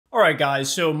All right,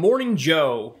 guys. So Morning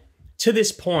Joe, to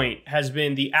this point, has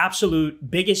been the absolute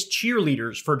biggest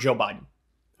cheerleaders for Joe Biden.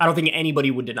 I don't think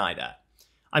anybody would deny that.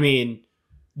 I mean,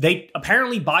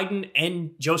 apparently Biden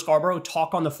and Joe Scarborough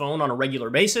talk on the phone on a regular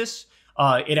basis.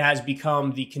 It has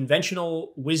become the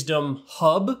conventional wisdom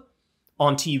hub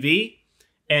on TV.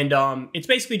 And it's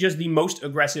basically just the most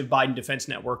aggressive Biden defense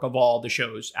network of all the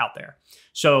shows out there.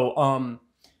 So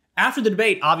after the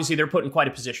debate, obviously they're put in quite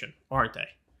a position, aren't they?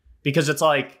 Because it's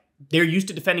like they're used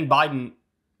to defending Biden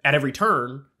at every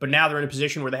turn, but now they're in a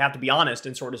position where they have to be honest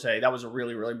and sort of say that was a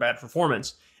really, really bad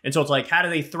performance. And so it's like, how do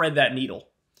they thread that needle?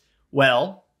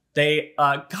 Well, they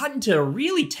got into a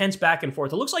really tense back and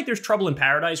forth. It looks like there's trouble in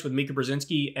paradise with Mika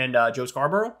Brzezinski and Joe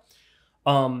Scarborough.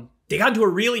 They got into a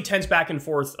really tense back and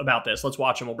forth about this. Let's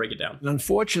watch and we'll break it down.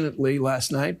 Unfortunately,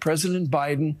 last night, President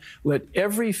Biden let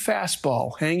every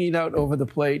fastball hanging out over the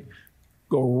plate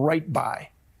go right by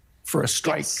for a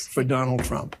strike for Donald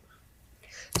Trump.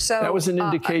 So that was an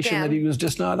indication that he was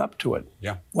just not up to it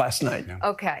last night. Yeah.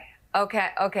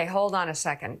 Okay. Hold on a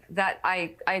second. That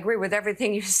I agree with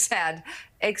everything you said,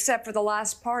 except for the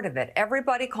last part of it.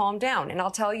 Everybody calm down, and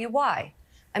I'll tell you why.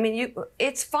 I mean,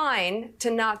 it's fine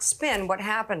to not spin what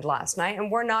happened last night,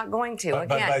 and we're not going to.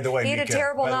 Again, by the way, he had a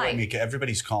terrible night. Mika,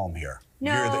 everybody's calm here.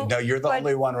 No, you're the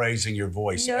only one raising your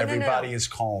voice. No, Everybody is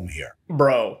calm here.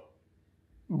 Bro.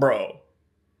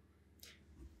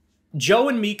 Joe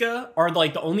and Mika are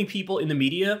like the only people in the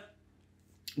media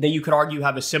that you could argue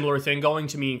have a similar thing going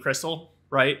to me and Crystal,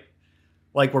 right?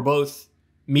 Like we're both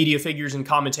media figures and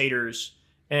commentators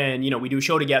and, we do a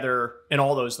show together and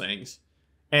all those things.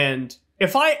 And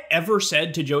if I ever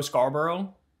said to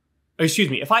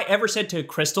if I ever said to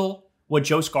Crystal what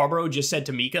Joe Scarborough just said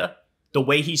to Mika, the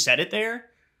way he said it there,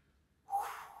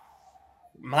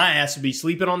 my ass would be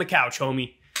sleeping on the couch,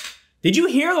 homie. Did you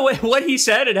hear what he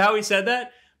said and how he said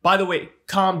that? By the way,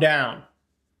 calm down.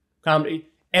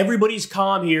 Everybody's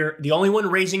calm here. The only one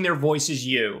raising their voice is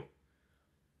you.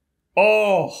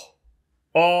 Oh.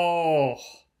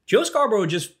 Joe Scarborough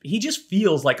just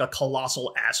feels like a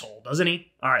colossal asshole, doesn't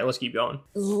he? All right, let's keep going.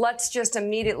 Let's just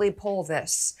immediately pull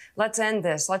this. Let's end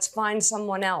this. Let's find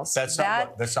someone else. That's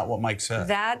not what Mike said.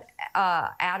 That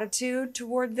attitude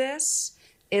toward this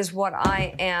is what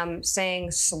I am saying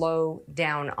slow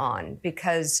down on.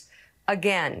 Because,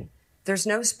 again, there's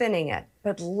no spinning it,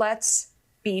 but let's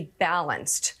be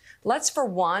balanced. Let's, for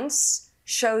once,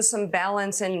 show some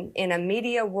balance in a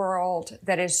media world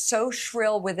that is so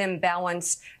shrill with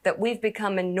imbalance that we've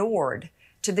become inured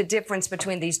to the difference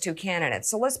between these two candidates.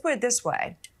 So let's put it this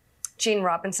way. Gene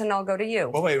Robinson, I'll go to you.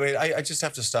 Well, wait. I just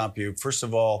have to stop you. First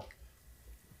of all,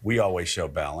 we always show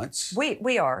balance.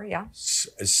 We are, yeah.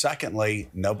 Secondly,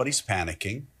 nobody's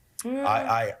panicking.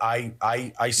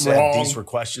 I said these were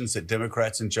questions that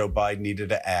Democrats and Joe Biden needed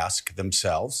to ask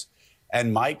themselves.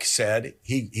 And Mike said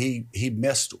he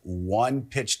missed one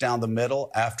pitch down the middle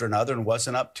after another and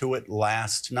wasn't up to it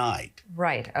last night.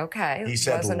 Right, okay. He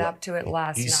said wasn't up to it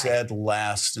last night. He said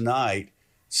last night.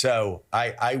 So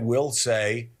I will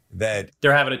say that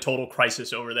they're having a total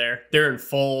crisis over there. They're in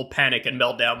full panic and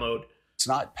meltdown mode. It's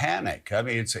not panic. I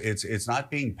mean, it's not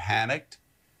being panicked.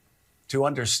 To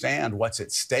understand what's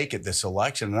at stake at this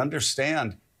election and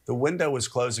understand the window is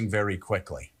closing very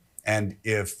quickly. And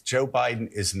if Joe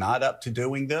Biden is not up to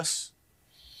doing this,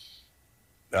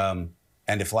 and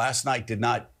if last night did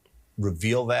not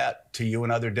reveal that to you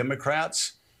and other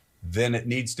Democrats, then it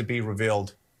needs to be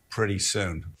revealed pretty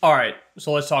soon. All right,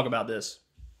 so let's talk about this.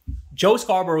 Joe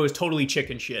Scarborough is totally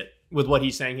chicken shit with what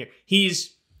he's saying here.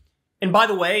 And by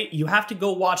the way, you have to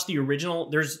go watch the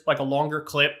original. There's like a longer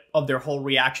clip of their whole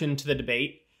reaction to the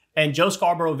debate. And Joe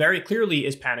Scarborough very clearly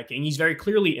is panicking. He's very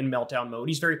clearly in meltdown mode.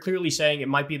 He's very clearly saying it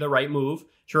might be the right move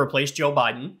to replace Joe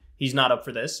Biden. He's not up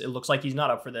for this. It looks like he's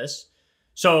not up for this.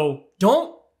 So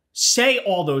don't say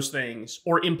all those things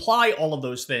or imply all of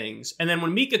those things. And then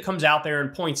when Mika comes out there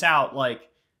and points out, like,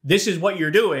 this is what you're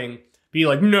doing, be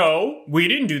like, no, we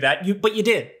didn't do that. But you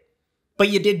did. But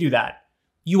you did do that.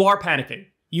 You are panicking.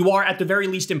 You are at the very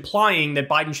least implying that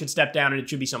Biden should step down and it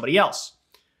should be somebody else.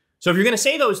 So if you're going to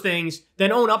say those things,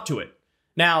 then own up to it.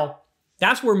 Now,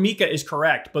 that's where Mika is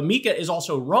correct. But Mika is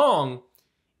also wrong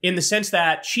in the sense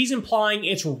that she's implying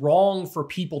it's wrong for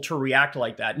people to react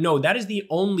like that. No, that is the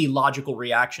only logical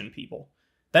reaction, people.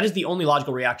 That is the only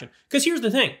logical reaction. Because here's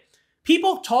the thing.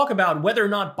 People talk about whether or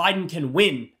not Biden can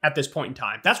win at this point in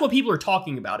time. That's what people are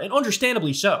talking about, and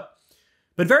understandably so.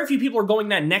 But very few people are going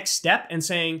that next step and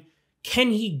saying,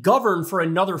 can he govern for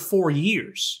another 4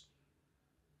 years?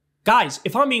 Guys,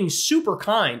 if I'm being super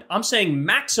kind, I'm saying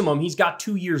maximum he's got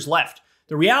 2 years left.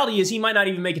 The reality is he might not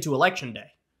even make it to election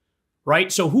day,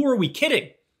 right? So who are we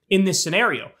kidding in this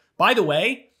scenario? By the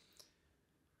way,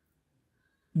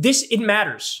 it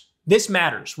matters. This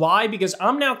matters. Why? Because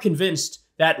I'm now convinced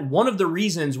that one of the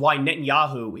reasons why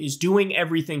Netanyahu is doing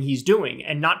everything he's doing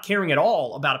and not caring at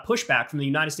all about a pushback from the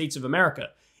United States of America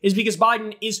is because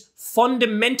Biden is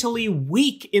fundamentally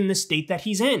weak in the state that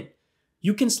he's in.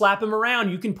 You can slap him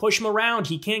around. You can push him around.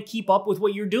 He can't keep up with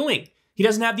what you're doing. He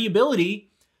doesn't have the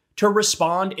ability to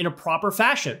respond in a proper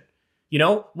fashion. You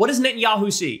know, what does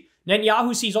Netanyahu see?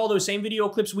 Netanyahu sees all those same video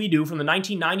clips we do from the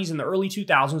 1990s and the early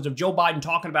 2000s of Joe Biden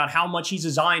talking about how much he's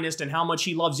a Zionist and how much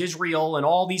he loves Israel, and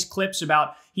all these clips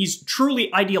about he's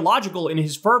truly ideological in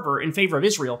his fervor in favor of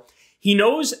Israel. He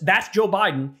knows that's Joe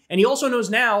Biden, and he also knows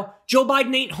now Joe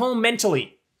Biden ain't home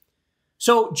mentally.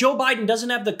 So Joe Biden doesn't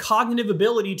have the cognitive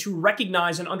ability to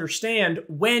recognize and understand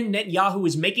when Netanyahu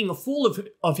is making a fool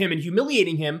of him and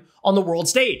humiliating him on the world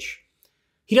stage.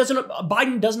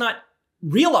 Biden does not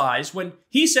realize when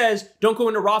he says, don't go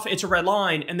into Rafah, it's a red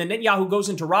line, and then Netanyahu goes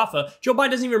into Rafah, Joe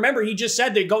Biden doesn't even remember he just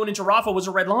said that going into Rafah was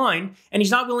a red line, and he's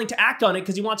not willing to act on it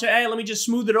because he wants to, hey, let me just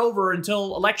smooth it over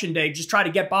until election day, just try to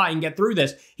get by and get through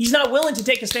this. He's not willing to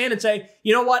take a stand and say,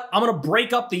 you know what, I'm going to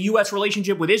break up the U.S.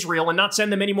 relationship with Israel and not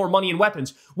send them any more money and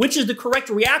weapons, which is the correct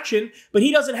reaction, but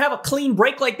he doesn't have a clean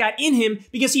break like that in him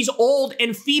because he's old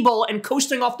and feeble and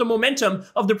coasting off the momentum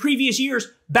of the previous years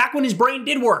back when his brain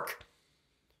did work.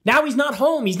 Now he's not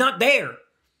home. He's not there.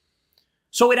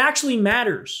 So it actually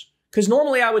matters. Because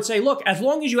normally I would say, look, as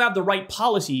long as you have the right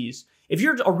policies, if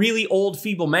you're a really old,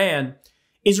 feeble man,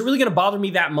 is it really going to bother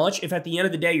me that much if at the end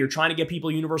of the day you're trying to get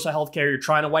people universal health care, you're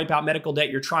trying to wipe out medical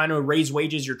debt, you're trying to raise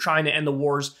wages, you're trying to end the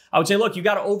wars? I would say, look, you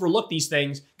got to overlook these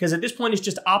things because at this point it's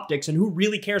just optics, and who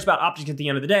really cares about optics at the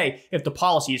end of the day if the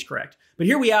policy is correct? But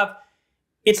here we have,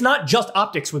 it's not just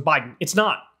optics with Biden. It's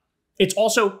not. It's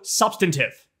also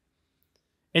substantive.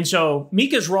 And so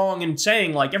Mika's wrong in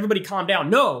saying, like, everybody calm down.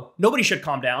 No, nobody should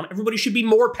calm down. Everybody should be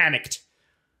more panicked.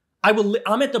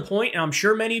 I'm at the point, and I'm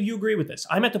sure many of you agree with this,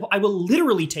 I will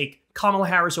literally take Kamala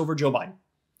Harris over Joe Biden.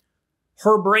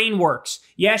 Her brain works.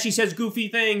 Yeah, she says goofy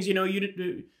things. You know, you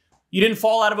didn't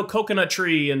fall out of a coconut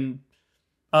tree and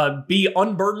be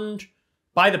unburdened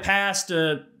by the past.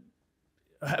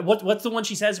 What's the one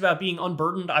she says about being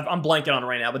unburdened? I'm blanking on it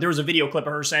right now, but there was a video clip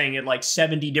of her saying it like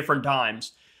 70 different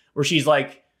times, where she's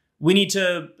like, we need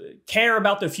to care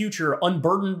about the future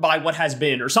unburdened by what has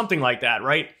been, or something like that,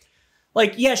 right?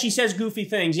 Like, yeah, she says goofy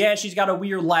things. Yeah, she's got a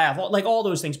weird laugh, like all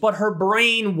those things. But her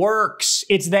brain works.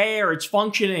 It's there. It's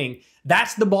functioning.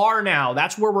 That's the bar now.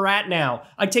 That's where we're at now.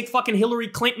 I'd take fucking Hillary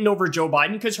Clinton over Joe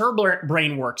Biden because her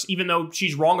brain works, even though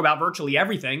she's wrong about virtually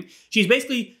everything. She's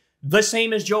basically the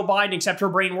same as Joe Biden, except her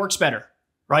brain works better.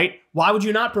 Right? Why would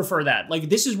you not prefer that? Like,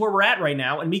 this is where we're at right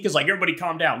now. And Mika's like, everybody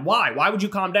calm down. Why? Why would you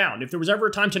calm down? If there was ever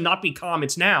a time to not be calm,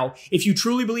 it's now. If you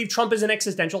truly believe Trump is an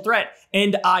existential threat.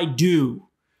 And I do.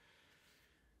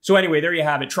 So anyway, there you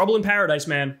have it. Trouble in paradise,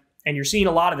 man. And you're seeing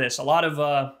a lot of this, a lot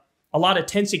of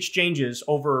tense exchanges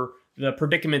over the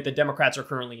predicament that Democrats are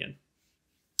currently in.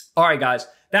 All right, guys,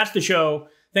 that's the show.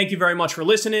 Thank you very much for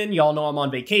listening. Y'all know I'm on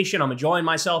vacation. I'm enjoying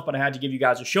myself, but I had to give you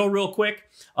guys a show real quick.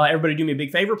 Everybody do me a big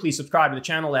favor. Please subscribe to the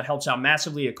channel. That helps out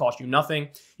massively. It costs you nothing.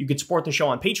 You can support the show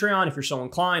on Patreon if you're so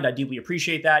inclined. I deeply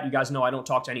appreciate that. You guys know I don't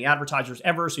talk to any advertisers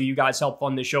ever, so you guys help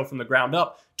fund this show from the ground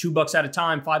up. $2 at a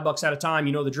time, $5 at a time.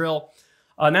 You know the drill.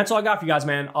 And that's all I got for you guys,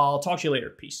 man. I'll talk to you later.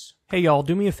 Peace. Hey, y'all,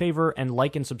 do me a favor and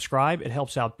like and subscribe. It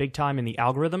helps out big time in the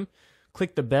algorithm.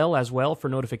 Click the bell as well for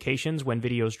notifications when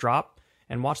videos drop.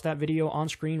 And watch that video on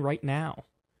screen right now.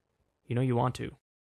 You know you want to.